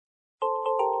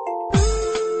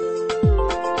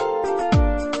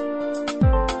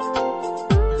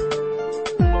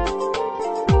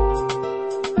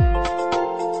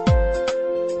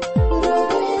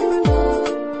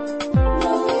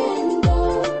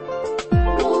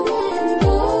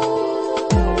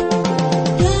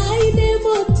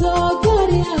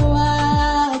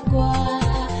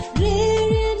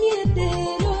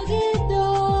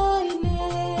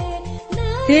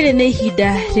Rĩrĩ nĩ ihinda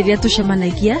rĩrĩa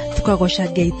tucemanagia tukagoca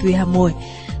Ngai twĩ hamwe.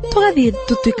 Tugathiĩ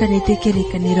tutwikanĩte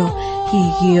kĩrĩkanĩro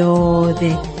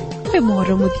gĩothe. Kwĩ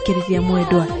mohoro mũthikĩrĩria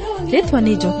mwendwa. Rĩtwa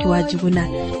nĩ Njoki wa Njuguna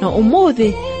na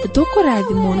ũmũthĩ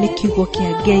tũkũrathimwo nĩ kiugo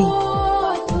kĩa Ngai.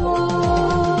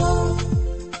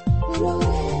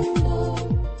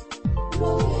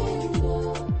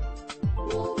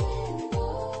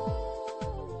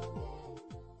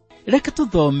 Reka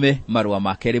tuthome marũa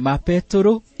ma kerĩ ma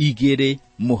Petro 2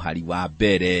 mũhari wa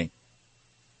mbere.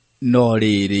 No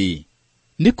rĩrĩ,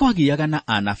 nĩ kwagĩaga na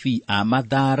anabii a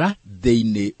mathara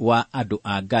thĩinĩ wa andũ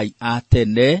a Ngai a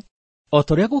tene, o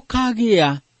torĩa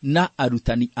gũkagĩa na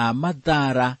arutani a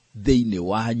mathara thĩinĩ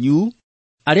wanyu,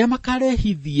 arĩa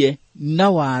makarehithie na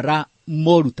wara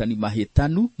morutani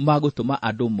mahĩtanu ma gũtũma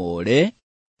andũ more,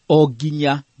 o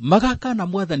nginya magakana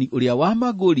Mwathani ũrĩa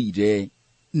wamagũrire,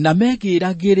 na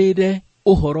megĩragĩrĩre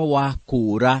ũhoro wa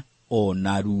kũũra o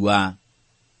narua.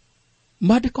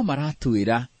 Maandĩko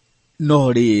maratwĩra,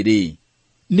 no rĩrĩ,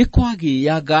 nĩ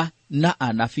kwagĩaga na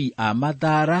anabii a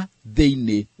mathara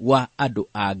thĩinĩ wa andũ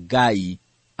a Ngai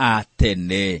a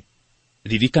tene.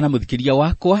 Ririkana mũthikĩria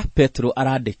wakwa, Petro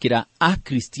arandĩkĩra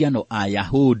akristiano a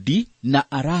Yahudi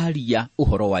na araria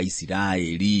ũhoro wa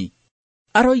Isiraeli.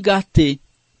 Aroiga atĩ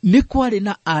nĩ kwarĩ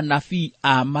na anabii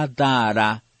a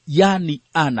mathara, yani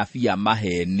anabii a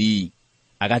maheni.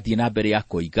 Agathiĩ na mbere ya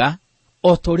koiga,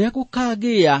 o torĩa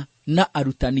gũkagĩa na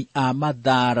arutani a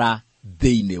mathara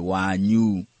thĩinĩ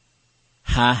wanyu.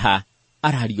 Haha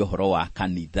araria ũhoro wa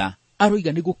kanitha.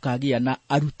 Aroiga nĩ gũkagĩa na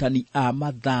arutani a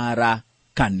mathara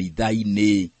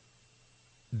kanitha-inĩ.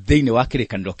 Thĩinĩ wa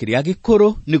kĩrĩkanĩro kĩrĩa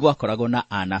gĩkũrũ nĩ gwakoragwo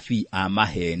na anabii a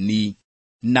maheni.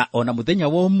 Na ona mũthenya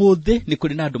wa ũmũthĩ nĩ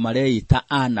kũrĩ na andũ mareĩta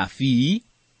anabii,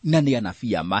 na nĩ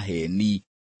anabii a maheni.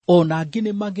 Ona angĩ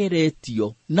nĩ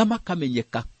mageretio na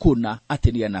makamenyeka kũna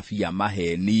atĩ nĩ anabii a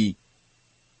maheni.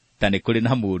 Ta nĩ kũrĩ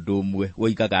na mũndũ ũmwe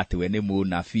woigaga atĩ we nĩ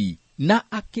mũnabii, na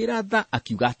akĩratha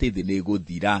akiuga atĩ thĩ nĩ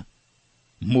ĩgũthira.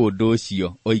 Mũndũ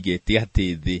ũcio oigĩte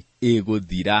atĩ thĩ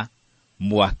ĩgũthira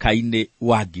mwaka-inĩ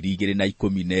wa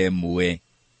 2011.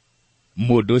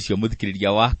 Mũndũ ũcio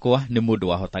mũthikĩrĩria wakwa nĩ mũndũ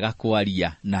wahotaga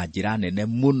kwaria na njĩra nene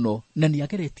mũno, na nĩ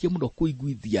ageretie mũno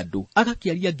kũiguithia andũ,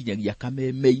 agakĩaria nginyagia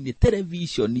kameme-inĩ,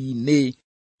 televishoni-inĩ,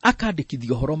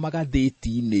 akandĩkithia ũhoro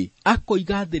magathĩti-inĩ,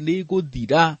 akoiga thĩ nĩ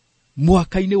ĩgũthira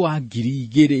mwaka-inĩ wa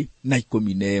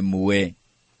 2011.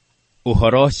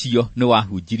 Ũhoro ũcio nĩ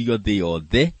wahunjirio thĩ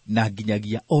yothe na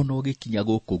nginyagia ona ũgĩkinya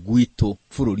gũkũ gwitũ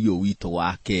bũrũri ũyũ witũ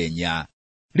wa Kenya.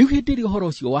 Rĩu hĩndĩ ĩrĩa ũhoro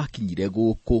ũcio wakinyire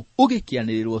gũkũ,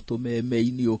 ũgĩkĩanĩrĩrwo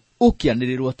tũmeme-inĩ,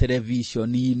 ũkĩanĩrĩrwo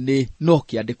televishoni-inĩ, no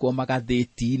kĩandĩkwo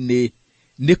magathĩti-inĩ,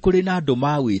 nĩ kũrĩ na andũ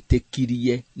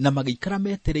mawĩtĩkirie na magĩikara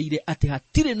metereire atĩ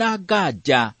hatirĩ na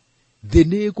nganja thĩ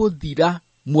nĩ ĩgũthira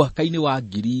mwaka-inĩ wa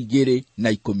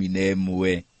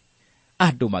 2011.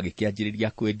 Andũ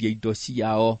magĩkĩanjĩrĩria kwendia indo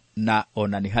ciao, na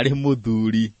ona nĩ harĩ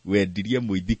mũthuri wendirie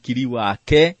mũithikiri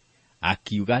wake,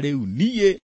 akiuga rĩu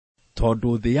niĩ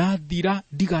tondũ thĩ yathira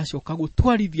ndigacoka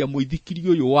gũtwarithia mũithikiri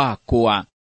ũyũ wakwa,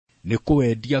 nĩ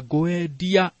kũwendia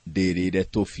ngwendia ndĩrĩre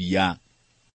tũbia.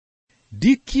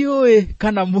 Ndikĩũĩ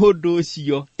kana mũndũ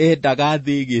ũcio endaga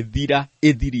thĩ ĩgĩthira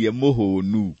ĩthirie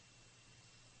mũhũnu.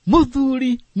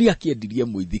 Mũthuri nĩ akĩendirie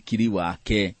mũithikiri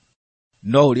wake,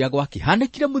 no ũrĩa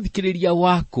gwakĩhanĩkire mũthikĩrĩria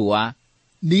wakwa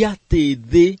nĩ atĩ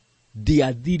thĩ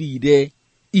ndĩathirire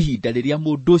ihinda rĩrĩa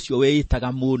mũndũ ũcio weĩtaga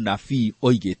mũnabii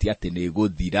oigĩte atĩ nĩ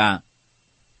gũthira.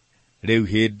 Rĩu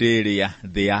hĩndĩ ĩrĩa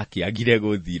thĩ yakĩagire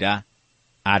gũthira,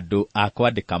 andũ a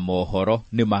kwandĩka mohoro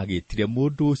nĩ magĩtire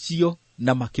mũndũ ũcio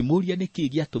na makĩmũria nĩkĩ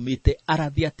gĩatũmĩte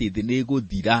arathe atĩ thĩ nĩ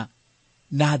gũthira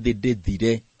na thĩ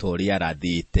ndĩthire ta ũrĩa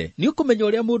arathĩte. Nĩ ũkũmenya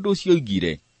ũrĩa mũndũ ũcio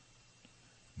oigire,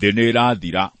 thĩ nĩ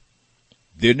ĩrathira,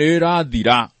 thĩ nĩ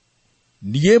ĩrathira,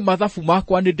 niĩ mathabu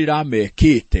makwa nĩ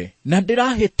ndĩramekĩte na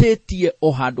ndĩrahĩtĩtie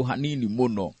o handũ hanini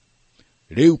mũno.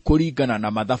 Rĩu kũringana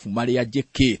na mathabu marĩa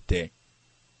njĩkĩte,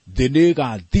 thĩ nĩ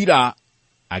ĩgathira.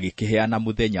 Agĩkĩheana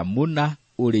mũthenya mũna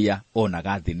ũrĩa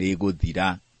onaga thĩ nĩ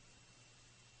ĩgũthira.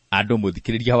 Andũ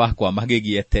mũthikĩrĩria wakwa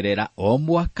magĩgĩeterera o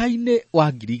mwaka-inĩ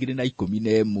wa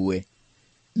 2011.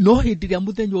 No hĩndĩ ĩrĩa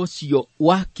mũthenya ũcio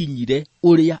wakinyire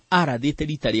ũrĩa arathĩte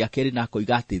rita rĩa kerĩ na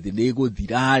akoiga atĩ thĩ nĩ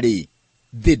ĩgũthira-rĩ,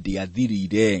 thĩ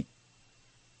ndĩathirire.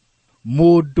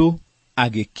 Mũndũ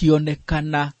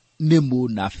agĩkĩonekana nĩ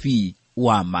mũnabii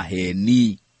wa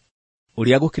maheni.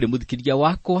 Ũrĩa gũkĩrĩ mũthikĩrĩria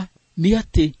wakwa nĩ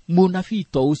atĩ mũnabii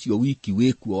to ũcio wiki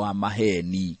wĩkuo wa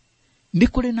maheni. Nĩ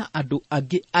kũrĩ na andũ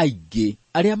angĩ aingĩ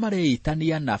arĩa mareĩta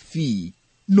nĩ anabii,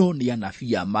 no nĩ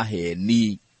anabii a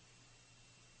maheni.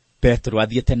 Petro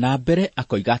athiĩte na mbere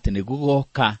akoiga atĩ nĩ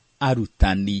gũgoka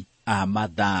arutani a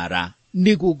mathara,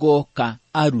 nĩ gũgoka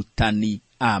arutani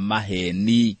a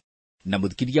maheni. Na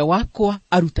mũthikĩrĩria wakwa,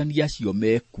 arutani acio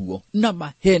mekuo na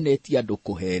mahenetie andũ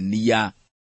kũhenia.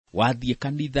 Wathiĩ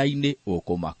kanitha-inĩ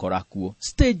ũkũmakora kuo,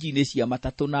 stage-inĩ cia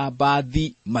matatũ na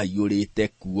mbathi maiyũrĩte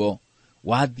kuo.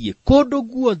 Wathiĩ kũndũ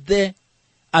guothe,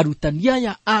 arutani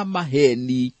aya a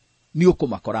maheni nĩ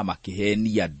ũkũmakora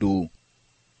makĩhenia andũ.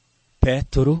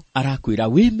 Petro arakwĩra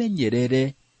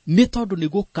wĩmenyerere, nĩ tondũ nĩ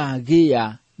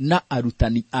gũkagĩa na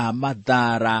arutani a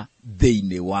mathara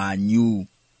thĩinĩ wanyu.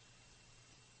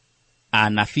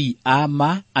 Anabii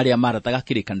ama arĩa marataga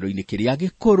kĩrĩkanĩro-inĩ kĩrĩa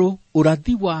gĩkũrũ,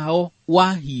 ũrathi wao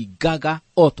wahingaga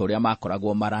o ta ũrĩa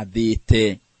makoragwo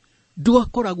marathĩte.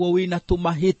 Ndwakoragwo wĩna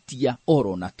tũmahĩtia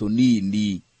oro na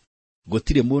tũnini.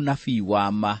 Gũtirĩ mũnabii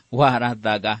wa ma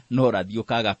warathaga no ũrathi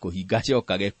ũkaga kũhinga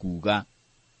cokage kuuga,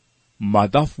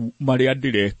 mathabu marĩa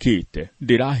ndĩrekĩte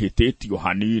ndĩrahĩtĩtio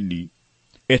hanini,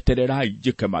 etererai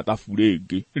njĩke mathabu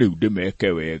rĩngĩ, rĩu ndĩmeke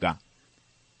wega.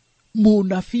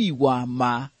 Mũnabii wa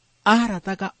ma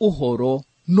arathaga ũhoro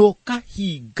no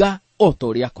kahinga o ta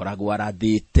ũrĩa akoragwo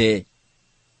arathĩte.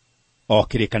 O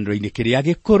kĩrĩkanĩro-inĩ kĩrĩa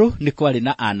gĩkũrũ nĩ kwarĩ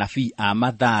na anabii a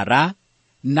mathara,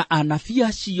 na anabii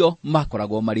acio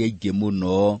makoragwo marĩ aingĩ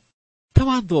mũno. Ta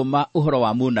wathoma ũhoro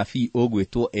wa mũnabii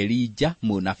ũgwĩtwo Elija,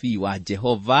 mũnabii wa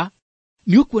Jehova,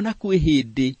 nĩ ũkuona kwĩ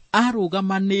hĩndĩ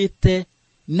arũgamanĩte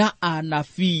na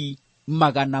anabii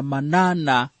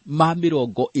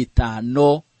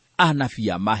 850 anabii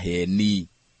a maheni.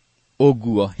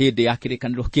 Ũguo hĩndĩ ya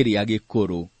kĩrĩkanĩro kĩrĩa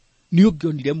gĩkũrũ nĩ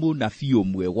ũngĩonire mũnabii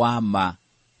ũmwe wa ma,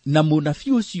 na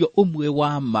mũnabii ũcio ũmwe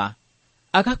wa ma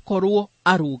agakorwo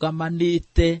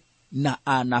arũgamanĩte na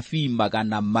anabii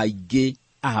 100 maingĩ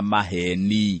a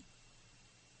maheni.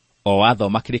 O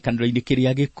wathoma kĩrĩkanĩro-inĩ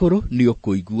kĩrĩa gĩkũrũ nĩ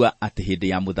ũkũigua atĩ hĩndĩ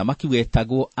ya mũthamaki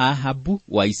wetagwo Ahabu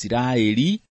wa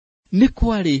Isiraeli nĩ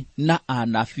kwarĩ na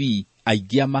anabii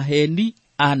aingĩ a maheni,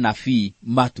 anabii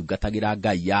matungatagĩra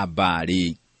ngai ya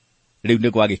Baali. Rĩu nĩ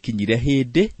gwagĩkinyire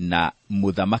hĩndĩ na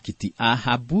mũthamaki ti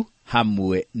Ahabu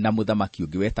hamwe na mũthamaki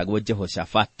ũngĩ wetagwo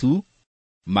Jehoshafatu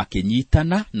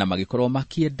makĩnyitana na magĩkorwo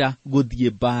makĩenda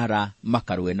gũthiĩ mbara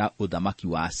makarũe na ũthamaki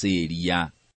wa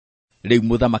Syria. Rĩu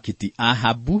mũthamaki ti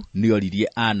Ahabu nĩ oririe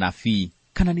anabii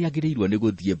kana nĩ agĩrĩirwo nĩ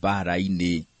gũthiĩ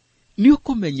mbara-inĩ. Nĩ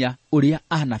ũkũmenya ũrĩa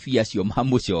anabii acio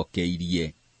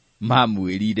mamũcokeirie.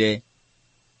 Mamwĩrire,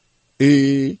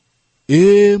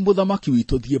 mũthamaki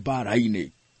witũ thiĩ mbara-inĩ,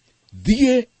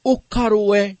 thiĩ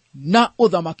ũkarũe na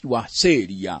ũthamaki wa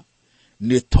Syria,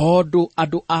 nĩ tondũ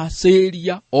andũ a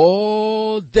Syria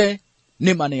othe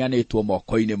nĩ maneanĩtwo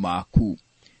moko-inĩ maku.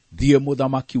 Thiĩ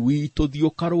mũthamaki witũ, thiĩ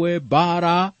ũkarũe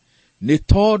mbara, nĩ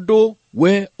tondũ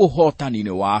we ũhotani nĩ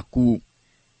waku.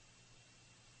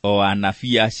 O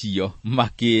anabii acio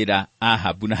makĩra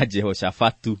Ahabu na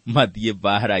Jehoshafatu mathiĩ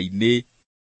mbara-inĩ.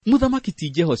 Mũthamaki ti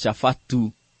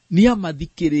Jehoshafatu nĩ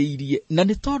amathikĩrĩirie, na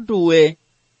nĩ tondũ we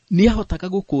nĩ ahotaga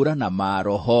gũkũũrana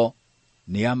maroho,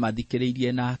 nĩ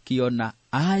amathikĩrĩirie na akĩona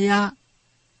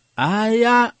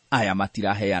aya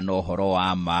matiraheana ũhoro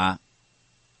wa ma.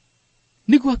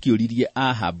 Nĩguo akĩũririe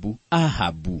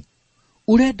Ahabu,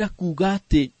 ũrenda kuuga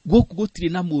atĩ gũkũ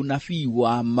gũtirĩ na mũnabii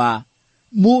wa ma,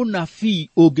 mũnabii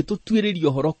ũngĩtũtuĩrĩria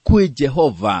ũhoro kwĩ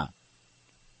Jehova?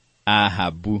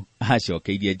 Ahabu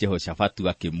acokeirie Jehoshafatu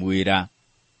akĩmwĩra,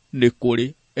 nĩ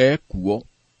kũrĩ ekuo,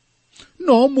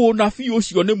 no mũnabii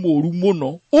ũcio nĩ mũũru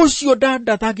mũno, ũcio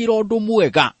ndandathagĩra ũndũ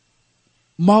mwega.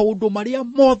 Maũndũ marĩa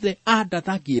mothe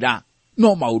andathagĩra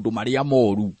no maũndũ marĩa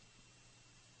moru.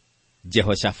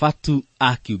 Jehoshafatu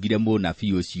akiugire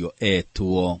mũnabii ũcio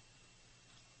etwo,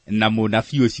 na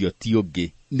mũnabii ũcio ti ũngĩ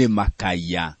nĩ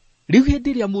Makaia. Rĩu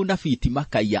hĩndĩ ĩrĩa mũnabii ti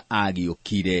Makaia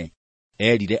agĩũkire,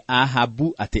 erire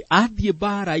Ahabu atĩ athiĩ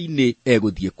mbara-inĩ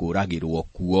egũthiĩ kũragĩrwo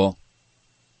kuo.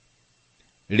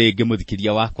 Rĩngĩ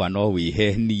mũthikĩria wakwa no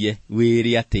wĩhenie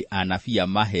wĩre atĩ anabii a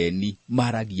maheni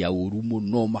maragia ũru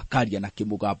mũno, makaria na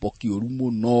kĩmũgambo kĩũru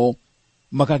mũno,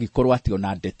 magagĩkorwo atĩ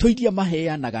ona ndeto iria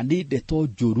maheanaga nĩ ndeto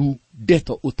njũru,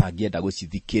 ndeto ũtangĩenda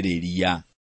gũcithikĩrĩria.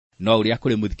 No ũrĩa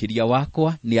kũrĩ mũthikĩria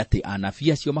wakwa nĩ atĩ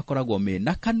anabii acio makoragwo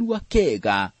mena kanua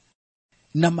kega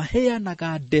na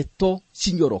maheanaga ndeto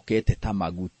cinyorokete ta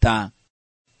maguta.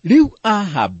 Rĩu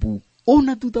Ahabu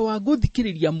ona thutha wa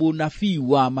gũthikĩrĩria mũnabii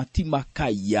wa mati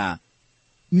Makaia,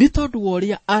 nĩ tondũ wa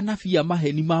ũrĩa anabii a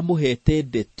maheni mamũhete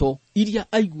ndeto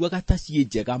iria aiguaga ta ciĩ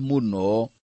njega mũno,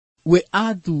 we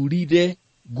athurire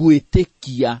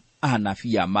gwĩtĩkia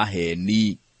anabii a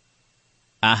maheni.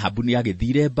 Ahabu nĩ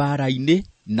agĩthire mbara-inĩ,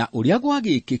 na ũrĩa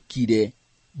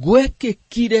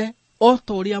gwekĩkire o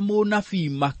ta ũrĩa mũnabii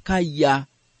Makaia,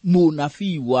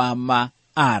 mũnabii wa ma,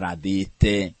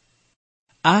 arathĩte.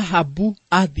 Ahabu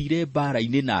athire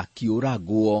mbara-inĩ na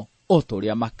akĩũragwo o ta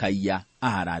ũrĩa Makaia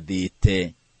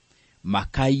arathĩte.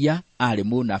 Makaia arĩ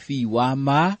mũnabii wa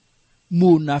ma,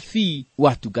 mũnabii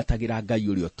watungatagĩra Ngai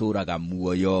ũrĩa ũtũũraga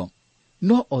muoyo.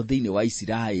 No o thĩinĩ wa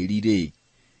Isiraeli-rĩ,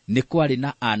 nĩ kwarĩ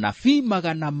na anabii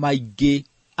magana maingĩ,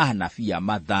 anabii a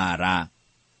mathaara.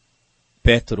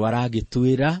 Petro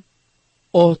aragĩtwĩra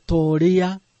o ta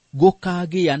ũrĩa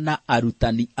gũkagĩa na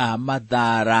arutani a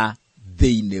mathaara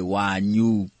thĩinĩ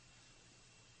wanyu.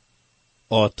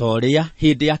 O ta ũrĩa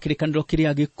hĩndĩ ya kĩrĩkanĩro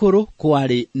kĩrĩa gĩkũrũ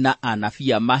kwarĩ na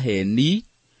anabii a maheni,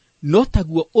 no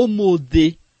taguo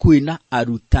ũmũthĩ kwĩna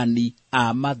arutani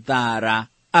a mathaara,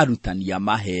 arutani a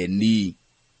maheni.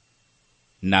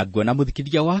 Na nguona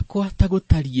mũthikĩrĩria wakwa ta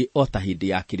gũtariĩ o ta hĩndĩ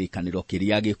ya kĩrĩkanĩro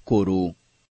kĩrĩa gĩkũrũ.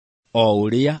 O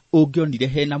ũrĩa ũngĩonire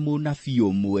hena mũnabii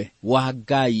ũmwe wa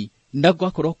Ngai, na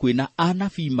gwakorwo kwĩna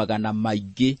anabii magana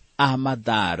maingĩ a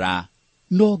mathaara,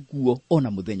 noguo ona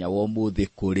mũthenya wa ũmũthĩ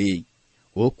kũrĩ.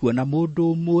 Ũkuona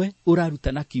mũndũ ũmwe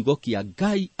ũrarutana kiugo kĩa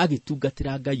Ngai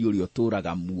agĩtungatĩra Ngai ũrĩa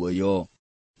ũtũũraga muoyo.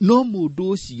 No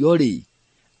mũndũ ũcio-rĩ,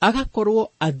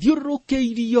 agakorwo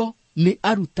athiũrũrũkĩirio nĩ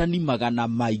arutani magana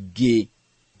maingĩ,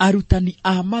 arutani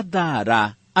a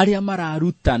mathaara arĩa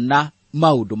mararutana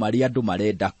maũndũ marĩa andũ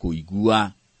marenda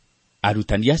kũigua.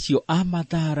 Arutani acio a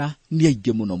mathaara nĩ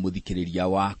aingĩ mũno mũthikĩrĩria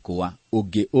wakwa.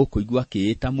 Ũngĩ ũkũigua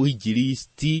akĩĩta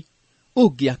mũinjilisti,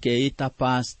 ũngĩ akeĩta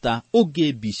pastor,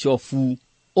 ũngĩ bishofu,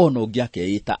 ona ũngĩ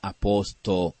akeĩta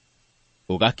apostle.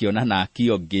 Ũgakĩona na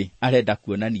akĩongĩ arenda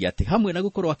kuonania atĩ hamwe na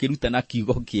gũkorwo akĩrutana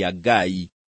kiugo kĩa Ngai,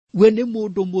 we nĩ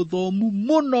mũndũ mũthomu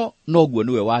mũno, noguo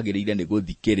nĩwe wagĩrĩire nĩ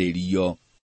gũthikĩrĩrio.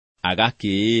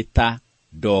 Agakĩĩta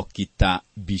dokita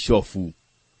bishofu.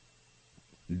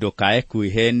 Ndũkae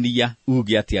kwĩhenia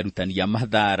uge atĩ arutani a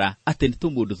mathaara atĩ nĩ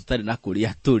tũmũndũ tũtarĩ na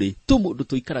kũrĩa tũrĩ, tũmũndũ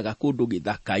tũikaraga kũndũ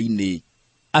gĩthaka-inĩ.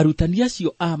 Arutani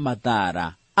acio a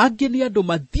mathaara angĩ nĩ andũ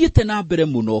mathiĩte na mbere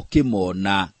mũno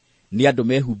ũkĩmona. Nĩ andũ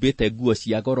mehumbĩte nguo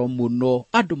cia goro mũno,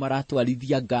 andũ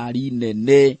maratwarithia ngari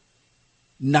nene,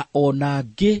 na ona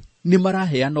angĩ nĩ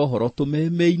maraheana ũhoro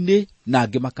tũmeme-inĩ, na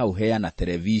angĩ makaũheana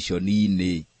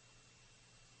televishoni-inĩ.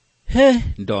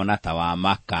 Ndona ta wa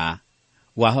maka.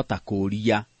 Wahota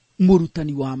kũũria,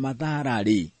 mũrutani wa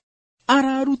mathaara-rĩ,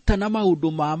 ararutana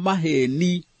maũndũ ma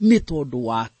maheni nĩ tondũ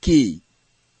wa kĩ?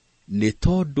 Nĩ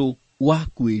tondũ wa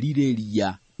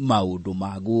kwĩrirĩria maũndũ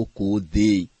ma gũkũ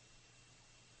thĩ.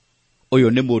 Ũyũ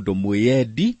nĩ mũndũ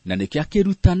mwĩyendi, na nĩkĩo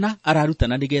akĩrutana,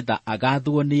 ararutana nĩgetha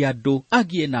agathwo nĩ andũ,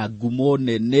 agĩe na ngumo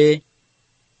nene,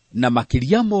 na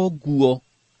makĩria moguo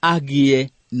agĩe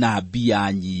na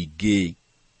mbia nyingĩ.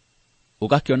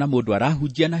 Ũgakĩona mũndũ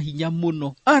arahunjia na hinya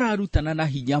mũno, ararutana na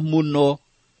hinya mũno,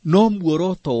 no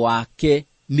muoroto wake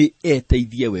nĩ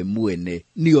eteithie we mwene,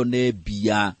 nĩone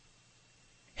mbia.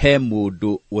 He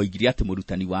mũndũ woigire atĩ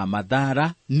mũrutani wa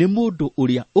mathaara nĩ mũndũ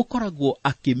ũrĩa ũkoragwo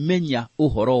akĩmenya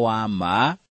ũhoro wa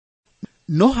ma,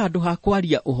 no handũ ha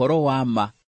kwaria ũhoro wa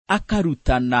ma,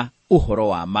 akarutana ũhoro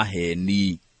wa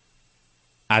maheni.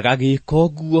 Agagĩka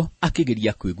ũguo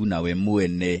akĩgeria kwĩguna we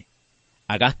mwene.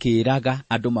 Agakĩraga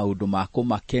andũ maũndũ ma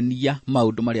kũmakenia,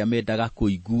 maũndũ marĩa mendaga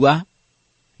kũigua,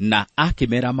 na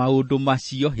akĩmera maũndũ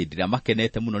macio hĩndĩ ĩrĩa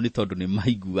makenete mũno nĩ tondũ nĩ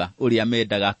maigua ũrĩa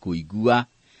mendaga kũigua,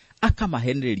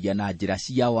 akamahenereria na njĩra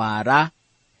cia wara,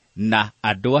 na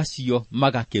andũ acio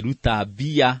magakĩruta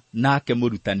mbia, nake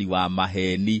mũrutani wa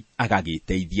maheni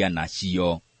agagĩteithia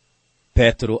nacio.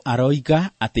 Petro aroiga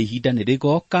atĩ ihinda nĩ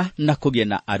rĩgoka na kũgĩe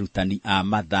na arutani a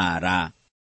mathaara.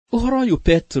 Ũhoro ũyũ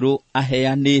Petro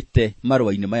aheanĩte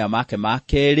marũa-inĩ maya make ma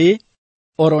kerĩ,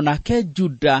 oro nake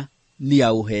Juda nĩ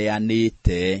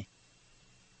aũheanĩte.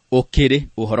 Ũkĩrĩ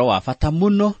ũhoro wa bata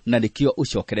mũno, na nĩkĩo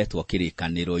ũcokeretwo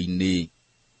kĩrĩkanĩro-inĩ.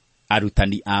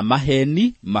 Arutani a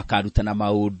maheni makarutana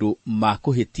maũndũ ma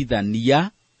kũhĩtithania,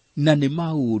 na nĩ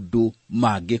maũndũ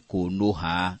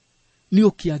mangĩkũnũha. Nĩ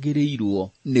ũkĩagĩrĩirwo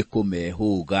nĩ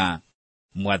kũmehũga.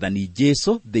 Mwathani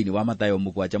Jesũ thĩinĩ wa Mathayo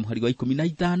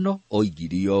 7:15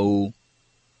 oigire ũũ: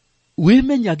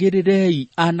 wĩmenyagĩrĩrei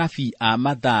anabii a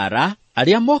mathaara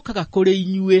arĩa mokaga kũrĩ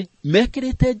inyuĩ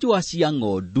mekĩrĩte njũa cia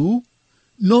ng'ondu,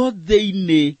 no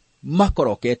thĩinĩ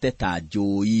makorokete ta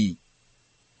njũi.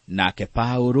 Nake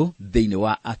Paũlũ thĩinĩ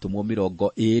wa Atũmwo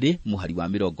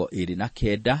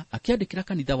 2:29 akĩandĩkĩra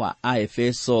kanitha wa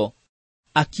Aefeso,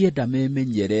 akĩenda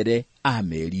memenyerere,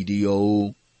 amerire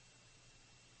ũũ: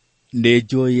 nĩ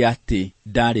njũĩ atĩ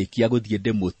ndarĩkia gũthiĩ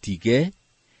ndĩmũtige,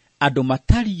 andũ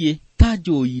matariĩ ta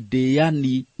njũi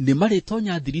ndĩani nĩ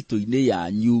marĩtonya thiritũ-inĩ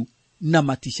yanyu, na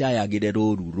maticayagĩre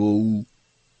rũũru rũu.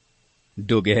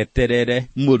 Ndũgeterere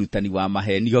mũrutani wa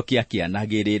maheni oke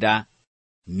akĩanagĩrĩra: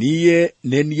 niĩ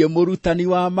nĩ niĩ mũrutani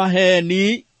wa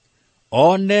maheni,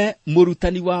 one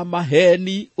mũrutani wa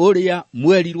maheni ũrĩa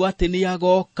mwerirwo atĩ nĩ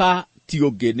agoka, ti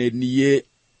ũngĩ nĩ niĩ.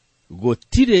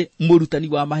 gũtirĩ mũrutani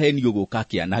wa maheni ũgũka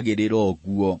akĩanagĩrĩra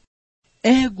ũguo.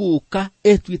 Egũka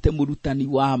etuĩte mũrutani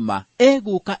wa ma,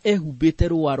 egũka ehumbĩte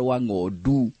rũa rwa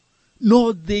ng'ondu,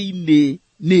 no thĩinĩ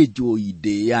nĩ njũĩ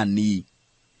ndĩani.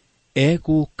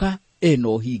 Egũka ena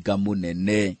ũhinga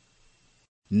mũnene,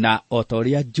 na o ta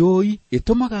ũrĩa njũĩ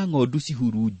ĩtũmaga ng'ondu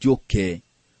cihurunjũke,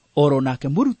 oro nake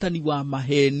mũrutani wa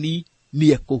maheni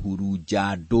nĩ ekũhurunja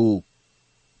andũ.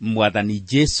 Mwathani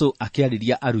Jesũ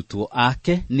akĩarĩria arutwo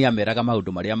ake nĩ ameraga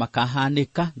maũndũ marĩa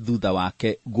makahanĩka thutha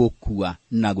wake gũkua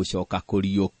na gũcoka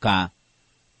kũriũka.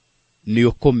 Nĩ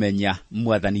ũkũmenya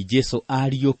Mwathani Jesũ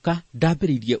ariũka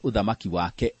ndambĩrĩirie ũthamaki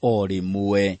wake o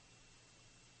rĩmwe.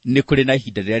 Nĩ kũrĩ na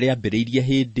ihinda rĩrĩa rĩambĩrĩirie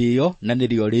hĩndĩ ĩyo na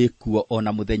nĩrĩo rĩkuo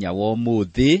ona mũthenya wa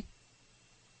ũmũthĩ,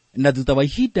 na thutha wa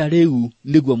ihinda rĩu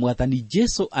nĩguo Mwathani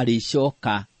Jesũ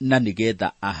arĩcoka na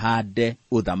nĩgetha ahande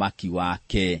ũthamaki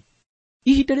wake.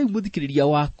 Ihinda rĩu mũthikĩrĩria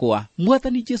wakwa,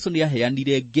 Mwathani Jesũ nĩ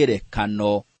aheanire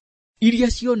ngerekano iria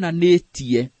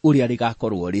cionanĩtie ũrĩa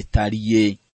rĩgakorwo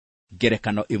rĩtariĩ.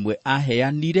 Ngerekano ĩmwe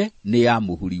aheanire nĩ ya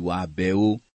mũhuri wa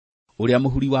mbeũ. Ũrĩa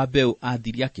mũhuri wa mbeũ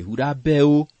athirie akĩhura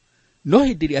mbeũ, no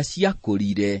hĩndĩ ĩrĩa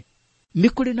ciakũrire, nĩ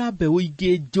kũrĩ na mbeũ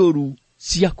ingĩ njũru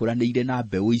ciakũranĩire na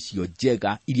mbeũ icio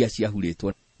njega iria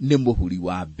ciahurĩtwo nĩ mũhuri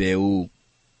wa mbeũ.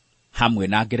 Hamwe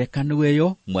na ngerekano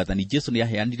ĩyo, Mwathani Jesũ nĩ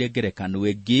aheanire ngerekano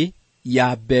ĩngĩ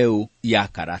ya mbeũ ya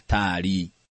karatari.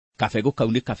 Kabegũ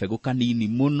kau nĩ kabegũ kanini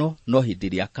mũno, no hĩndĩ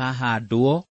ĩrĩa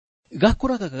kahandwo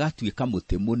gakũraga gagatuĩka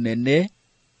mũtĩ mũnene,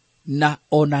 na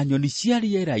ona nyoni cia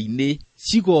rĩera-inĩ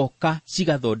cigoka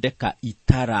cigathondeka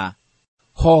itara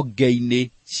honge-inĩ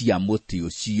cia mũtĩ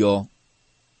ũcio.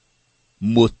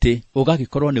 Mũtĩ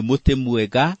ũgagĩkorwo nĩ mũtĩ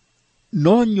mwega,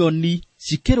 no nyoni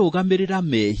cikĩrũgamĩrĩra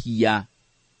mehia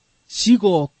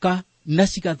cigoka na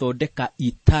cigathondeka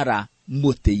itara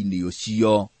mũtĩ-inĩ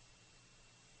ũcio.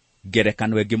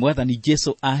 Ngerekano ĩngĩ Mwathani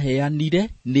Jesũ aheanire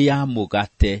nĩ ya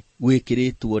mũgate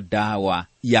wĩkĩrĩtwo ndawa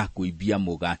ya kũimbia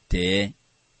mũgate.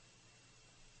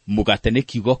 Mũgate nĩ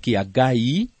kiugo kĩa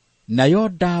Ngai, nayo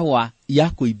ndawa ya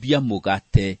kũimbia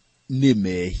mũgate nĩ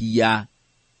mehia.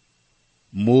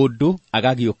 Mũndũ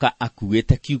agagĩũka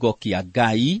akuĩte kiugo kĩa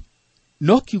Ngai,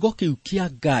 no kiugo kĩu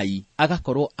kĩa Ngai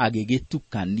agakorwo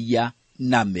agĩgĩtukania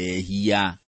na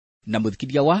mehia. Na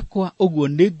mũthikĩrĩria wakwa, ũguo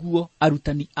nĩguo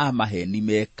arutani a maheni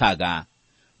mekaga.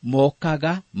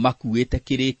 Mokaga makuĩte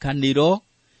kĩrĩkanĩro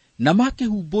na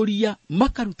makĩhumbũria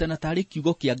makarutana tarĩ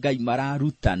kiugo kĩa Ngai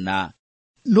mararutana,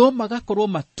 no magakorwo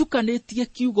matukanĩtie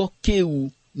kiugo kĩu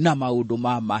na maũndũ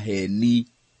ma maheni,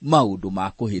 maũndũ ma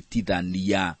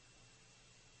kũhĩtithania.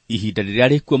 Ihinda rĩrĩa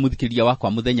rĩkuo mũthikĩrĩria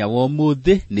wakwa mũthenya wa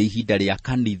ũmũthĩ nĩ ihinda rĩa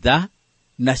kanitha,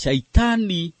 na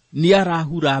Shaitani nĩ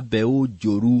arahura mbeũ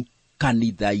njũru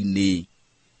kanitha-inĩ,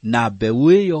 na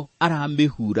mbeũ ĩyo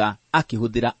aramĩhura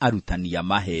akĩhũthĩra arutani a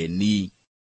maheni.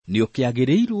 Nĩ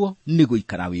ũkĩagĩrĩirwo nĩ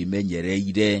gũikara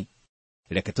wĩmenyereire.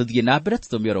 Reke tũthiĩ na mbere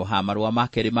tũthome oro ha marũa ma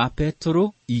kerĩ ma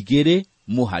Petũrũ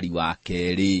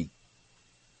 2:2.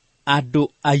 Andũ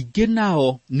aingĩ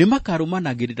nao nĩ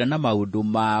makarũmanagĩrĩra na maũndũ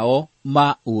mao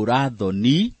ma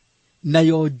ũrathoni,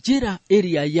 nayo njĩra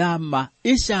ĩrĩa ya ma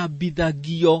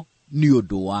ĩcambithagio nĩ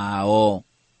ũndũ wao.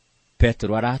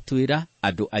 Petũrũ aratwĩra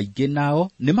andũ aingĩ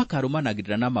nao nĩ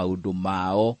makarũmanagĩrĩra na maũndũ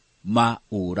mao ma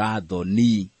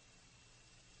ũrathoni.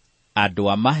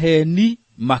 Andũ a maheni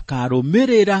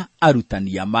makarũmĩrĩra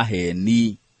arutani a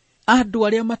maheni. Andũ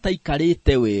arĩa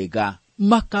mataikarĩte wega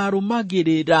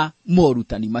makarũmagĩrĩra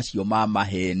morutani macio ma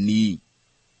maheni.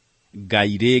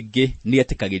 Ngai rĩngĩ nĩ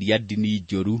etĩkagĩria ndini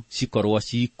njũru cikorwo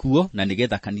cikuo, na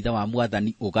nĩgetha kanitha wa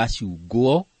Mwathani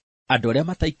ũgacungwo. Andũ arĩa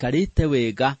mataikarĩte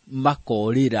wega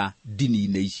makorĩra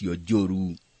ndini-inĩ icio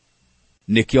njũru.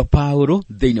 Nĩkĩo Paũlũ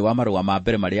thĩinĩ wa marũa ma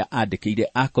mbere marĩa andĩkĩire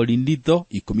Akorinitho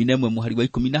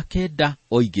 11:19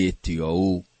 oigĩte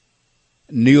ũũ: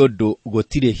 nĩ ũndũ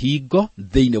gũtirĩ hingo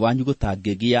thĩinĩ wanyu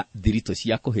gũtangĩgĩa thiritũ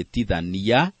cia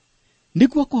kũhĩtithania,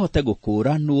 nĩguo kũhote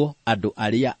gũkũũranwo andũ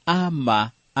arĩa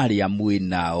ama arĩa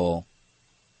mwĩnao.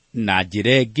 Na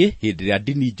njĩra ĩngĩ, hĩndĩ ĩrĩa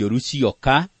ndini njũru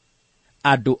cioka,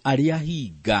 andũ arĩa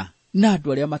hinga na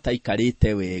andũ arĩa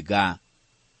mataikarĩte wega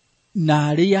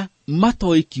na arĩa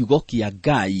matoĩ kiugo kĩa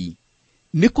Ngai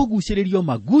nĩ kũgucĩrĩrio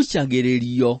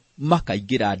magucagĩrĩrio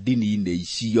makaingĩra ndini-inĩ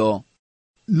icio.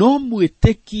 No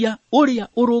mwĩtĩkia ũrĩa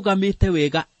ũrũgamĩte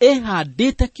wega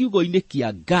ehandĩte kiugo-inĩ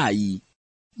kĩa Ngai,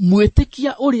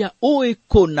 mwĩtĩkia ũrĩa ũĩ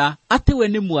kũna atĩ we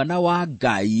nĩ mwana wa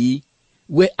Ngai,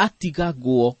 we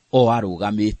atigagwo o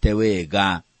arũgamĩte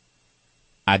wega.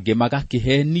 Angĩ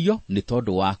magakĩhenio nĩ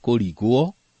tondũ wa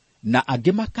kũrigwo, na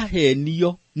angĩ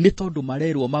makahenio nĩ tondũ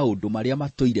marerwo maũndũ marĩa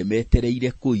matũire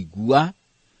metereire kũigua.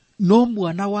 No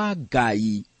mwana wa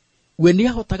Ngai we nĩ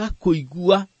ahotaga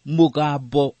kũigua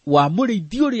mũgambo wa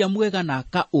mũrĩithi ũrĩa mwega na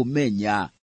akaũmenya,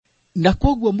 na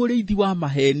koguo mũrĩithi wa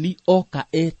maheni oka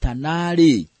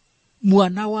etanarĩ,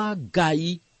 mwana wa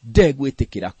Ngai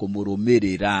ndegwĩtĩkĩra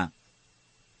kũmũrũmĩrĩra.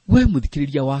 We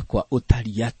mũthikĩrĩria wakwa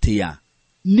ũtari atĩa?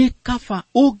 Nĩ kaba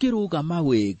ũngĩrũgama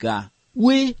wega,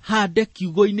 wĩhande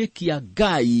kiugo-inĩ kĩa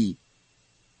Ngai,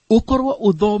 ũkorwo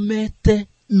ũthomete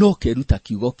no keruta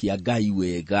kiugo kĩa Ngai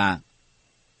wega.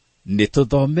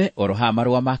 Nĩtũthome oroha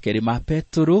marũa ma kerĩ ma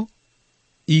Petũrũ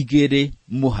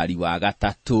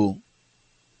 2:3.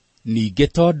 Ningĩ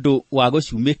tondũ wa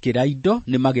gũcumĩkĩra indo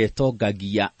nĩ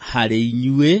magetongagia harĩ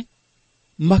inyuĩ,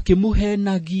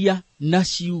 makĩmũhenagia na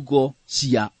ciugo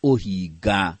cia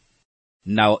ũhinga.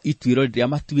 Nao ituĩro rĩrĩa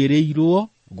matuĩrĩirwo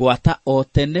gwata o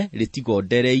tene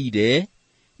rĩtigondereire,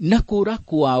 na kũũra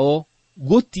kwao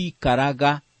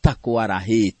gũtikaraga ta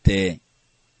kwarahĩte.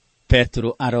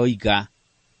 Petũrũ aroiga,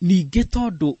 ningĩ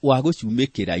tondũ wa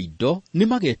gũcumĩkĩra indo nĩ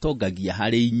magetongagia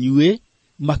harĩ inyuĩ,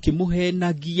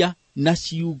 makĩmũhenagia na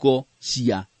ciugo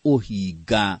cia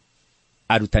ũhinga.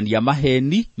 Arutani a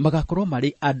maheni magakorwo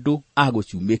marĩ andũ a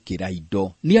gũcumĩkĩra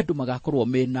indo, nĩ andũ magakorwo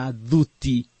mena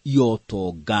thuti ya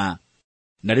ũtonga.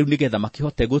 Na rĩu nĩgetha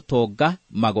makĩhote gũtonga,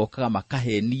 magokaga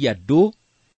makahenia andũ,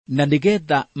 na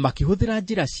nĩgetha makĩhũthĩra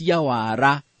njĩra cia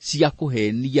wara cia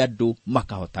kũhenia andũ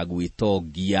makahota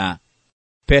gwĩtongia.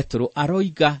 Petũrũ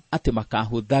aroiga atĩ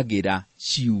makahũthagĩra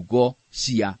ciugo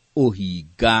cia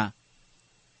ũhinga.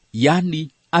 Yani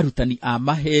arutani a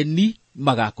maheni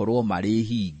magakorwo marĩ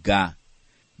hinga,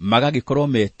 magagĩkorwo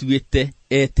metuĩte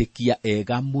etĩkia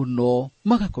ega mũno,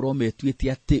 magakorwo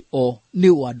metuĩte atĩ o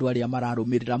nĩo andũ arĩa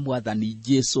mararũmĩrĩra Mwathani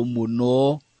Jesũ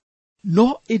mũno,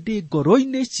 no ĩndĩ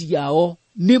ngoro-inĩ ciao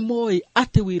nĩ moĩ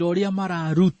atĩ wĩra ũrĩa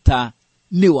mararuta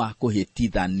nĩ wa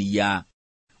kũhĩtithania.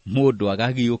 Mũndũ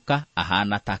agagĩũka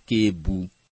ahana ta kĩmbu.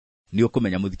 Nĩ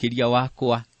ũkũmenya mũthikĩria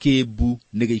wakwa, kĩmbu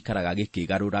nĩ gĩikaraga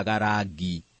gĩkĩgarũraga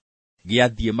rangi,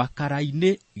 gĩathiĩ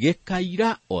makara-inĩ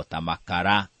gĩkaira o ta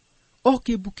makara. O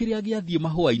kĩmbu kĩrĩa gĩathiĩ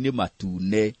mahũa-inĩ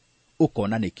matune,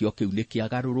 ũkona nĩkĩo kĩu nĩ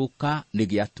kĩagarũrũka nĩ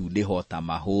gĩatunĩha o ta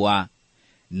mahũa.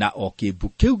 Na o kĩmbu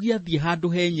kĩu gĩathiĩ handũ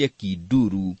he nyeki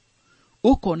nduru,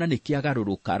 ũkona nĩ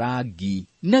kĩagarũrũka rangi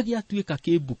na gĩatuĩka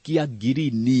kĩmbu kĩa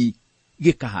ngirini,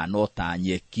 gĩkahana o ta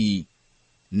nyeki.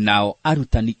 Nao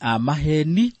arutani a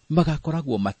maheni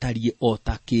magakoragwo matariĩ o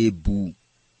ta kĩmbu.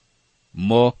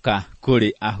 Moka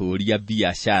kũrĩ ahũri a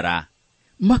biacara,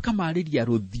 makamarĩria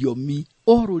rũthiomi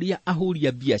o rũrĩa ahũri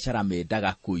a biacara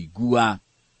mendaga kũigua.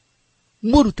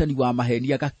 Mũrutani wa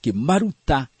maheni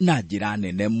agakĩmaruta na njĩra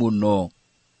nene mũno.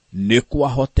 Nĩ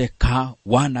kwahoteka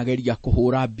wanageria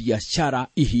kũhũra biacara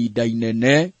ihinda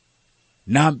inene,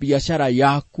 na biacara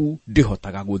yaku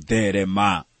ndĩhotaga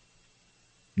gũtherema.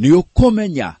 Nĩ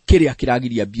ũkũmenya kĩrĩa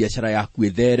kĩragiria biacara yaku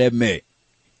ĩthereme.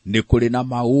 Nĩ kũrĩ na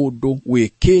maũndũ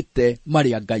wĩkĩte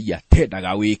marĩa Ngai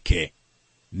atendaga wĩke.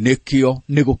 Nĩkĩo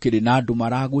nĩ gũkĩrĩ na andũ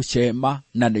maragũcema,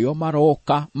 na nĩo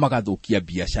maroka magathũkia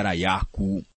biacara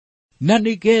yaku. Na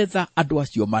nĩgetha andũ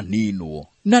acio maninwo,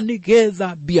 na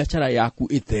nĩgetha biacara yaku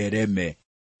ĩthereme,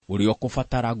 ũrĩa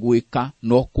ũkũbatara gwĩka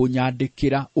no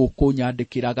kũnyandĩkĩra,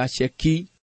 ũkũnyandĩkĩra gaceki.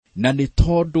 Na nĩ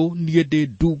tondũ niĩ ndĩ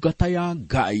ndungata ya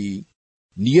Ngai,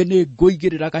 niĩ nĩ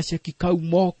ngũigĩrĩra gaceki kau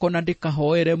moko na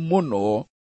ndĩkahoere mũno,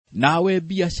 nawe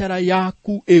biacara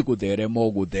yaku ĩgũtherema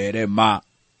ũgũtherema.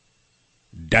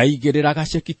 Ndaigĩrĩra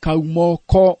gaceki kau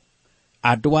moko,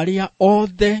 andũ arĩa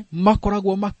othe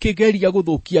makoragwo makĩgeria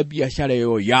gũthũkia biacara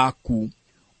ĩyo yaku,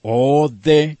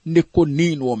 othe nĩ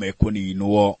kũninwo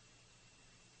mekũninwo.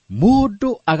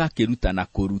 Mũndũ agakĩrutana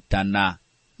kũrutana,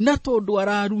 na tondũ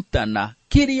ararutana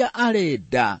kĩrĩa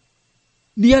arenda,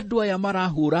 nĩ andũ aya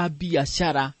marahũra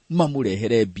biacara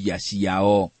mamũrehere mbia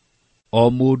ciao. O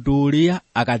mũndũ ũrĩa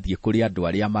agathiĩ kũrĩ andũ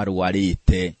arĩa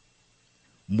marwarĩte.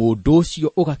 Mũndũ ũcio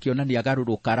ũgakĩona nĩ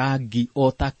agarũrũka rangi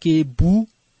o ta kĩmbu,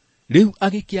 rĩu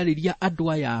agĩkĩarĩria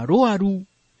andũ aya arwaru,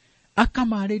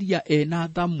 akamarĩria ena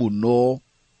tha mũno,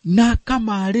 na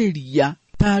akamarĩria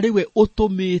tarĩ we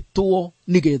ũtũmĩtwo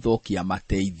nĩgetha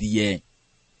ũkĩamateithie.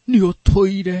 Nĩ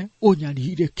ũtũire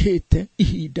ũnyarirĩkĩte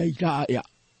ihinda iraya.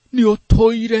 Nĩ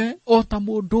ũtũire o ta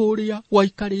mũndũ ũrĩa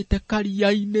waikarĩte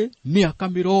karia-inĩ mĩaka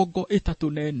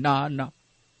 38.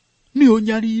 Nĩ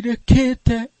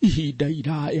ũnyarirĩkĩte ihinda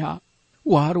iraya.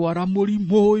 Warwara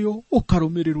mũrimũ ũyũ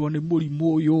ũkarũmĩrĩrwo nĩ mũrimũ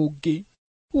ũyũ ũngĩ.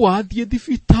 Wathiĩ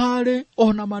thibitarĩ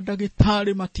ona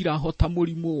mandagĩtarĩ matirahota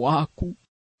mũrimũ waku.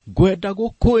 Ngwenda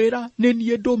gũkwĩra nĩ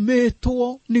niĩ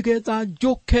ndũmĩtwo nĩgetha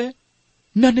njũke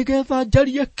na nĩgetha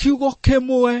njarie kiugo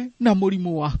kĩmwe na mũrimũ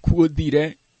waku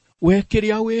ũthire. We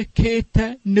kĩrĩa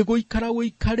wĩkĩte nĩ gũikara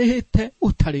wĩikarĩte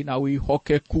ũtarĩ na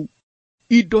wĩhokeku.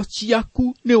 Indo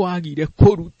ciaku nĩ wagire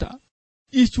kũruta.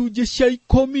 icunjĩ cia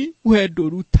 10 we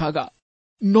ndũrutaga.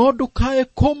 No ndũkae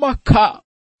kũmaka,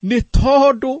 nĩ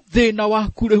tondũ thĩna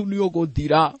waku rĩu nĩ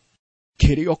ũgũthira.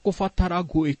 Kĩrĩa ũkũbatara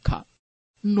gwĩka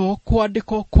no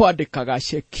kwandĩka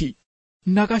gaceki,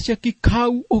 na gaceki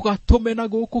kau ũgatũme na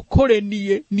gũkũ kũrĩ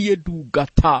niĩ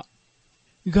ndungata.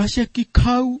 Gaceki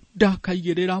kau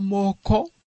ndakaigĩrĩra moko,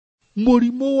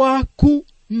 mũrimũ waku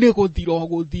nĩ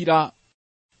gũthira.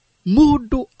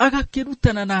 Mũndũ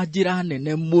agakĩrutana na njĩra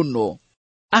nene mũno,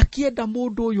 akĩenda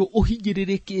mũndũ ũyũ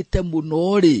ũhinyĩrĩrĩkĩte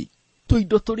mũno rĩ,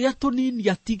 tũindo tũrĩa tũnini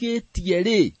atigĩtie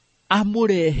rĩ,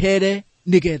 amũrehere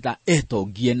nĩgetha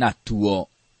etongie natuo.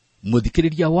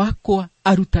 Mũthikĩrĩria wakwa,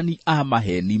 arutani a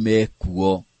maheni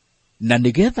mekuo, na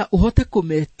nĩgetha ũhote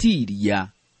kũmetiria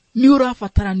nĩ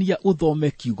ũrabatarania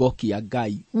ũthome kiugo kĩa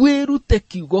Ngai, wĩrute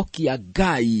kiugo kĩa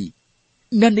Ngai,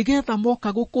 na nĩgetha moka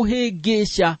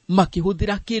gũkũhĩngĩca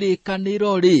makĩhũthĩra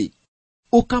kĩrĩkanĩro rĩ,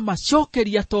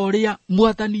 ũkamacokeria torĩa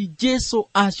Mwathani Jesũ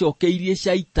acokeirie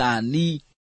Shaitani,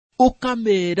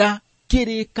 ũkamera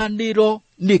kĩrĩkanĩro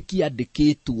nĩ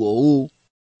kĩandĩkĩtwo ũũ,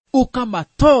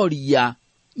 ũkamatoria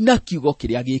na kiugo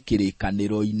kĩrĩa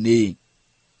gĩkĩrĩkanĩro-inĩ.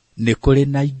 Nĩ kũrĩ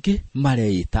na ingĩ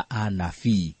mareĩta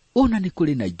anabii, ona nĩ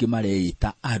kũrĩ na ingĩ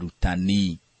mareĩta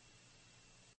arutani,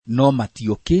 no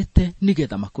matiũkĩte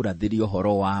nĩgetha makũrathĩrie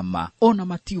ũhoro wa ma, ona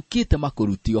matiũkĩte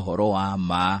makũrutie ũhoro wa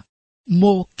ma,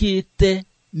 mokĩte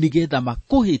nĩgetha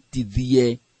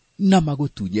makũhĩtithie na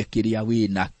magũtunye kĩrĩa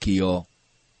wĩnakĩo.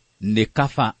 Nĩ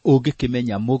kaba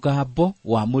ũngĩkĩmenya mũgambo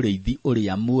wa mũrĩithi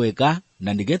ũrĩa mwega,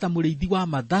 na nĩgetha mũrĩithi wa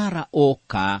mathara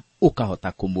oka ũkahota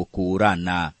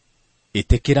kũmũkũrana.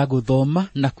 Ĩtĩkĩra gũthoma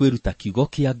na kwĩruta kiugo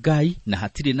kĩa Ngai, na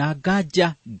hatirĩ na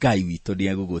nganja Ngai witũ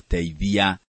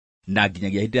nĩegũgũteithia. Na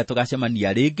nginyagia hĩndĩ ĩrĩa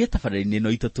tũgacemania rĩngĩ tabarĩra-inĩ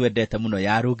ĩno itũ twendete mũno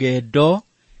ya rũgendo,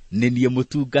 nĩ niĩ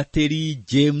mũtungatĩri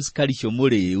James Karicho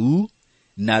Mũrĩu,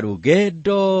 na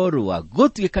rũgendo rwa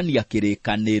gũtuĩkania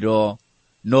kĩrĩkanĩro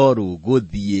no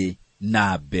rũgũthiĩ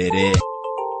na mbere.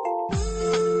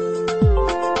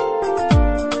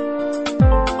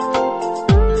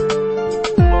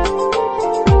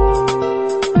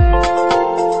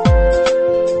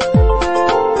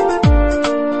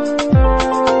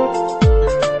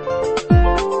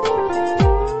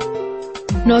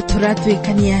 No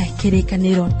tũratuĩkania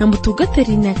kĩrĩkanĩro na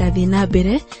mũtungatĩri nĩ agathiĩ na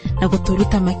mbere na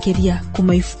gũtũruta makĩria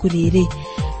kuma ibuku rĩrĩ.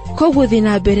 Koguo thiĩ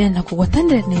na mbere na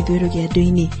kũgwatanĩra na ithuĩ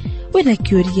rũgendo-inĩ. Wĩna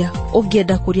kĩũria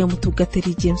ũngĩenda kũria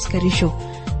mũtungatĩri James Karicho,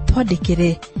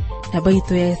 twandĩkĩre. Namba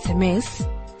itũ ya SMS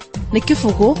nĩ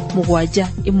 716 4 5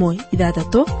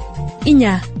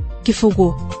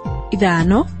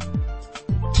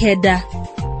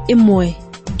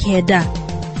 9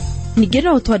 Ningĩ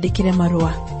no twandĩkĩre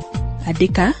marũa.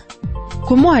 Andĩka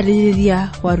kwĩ mũharĩrĩria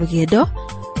wa rũgendo,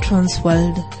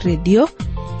 Transworld Radio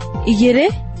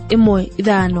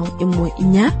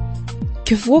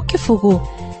 21514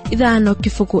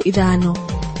 505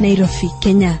 Nairobi,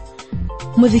 Kenya.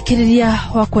 Mũthikĩrĩria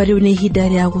wakwa, rĩu nĩ ihinda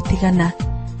rĩa gũtigana,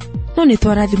 no nĩ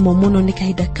twarathimwo mũno nĩ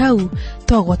kahinda kau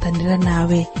twagwatanĩra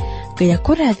nawe. Ngai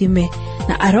akũrathime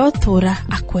na arotũra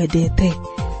akwendete.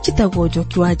 Njĩtagwo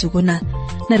Njoki wa Njũgũna,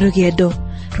 na rũgendo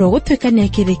rwa gũtuĩkania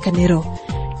kĩrĩkanĩro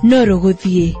no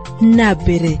rũgũthiĩ na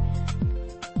mbere.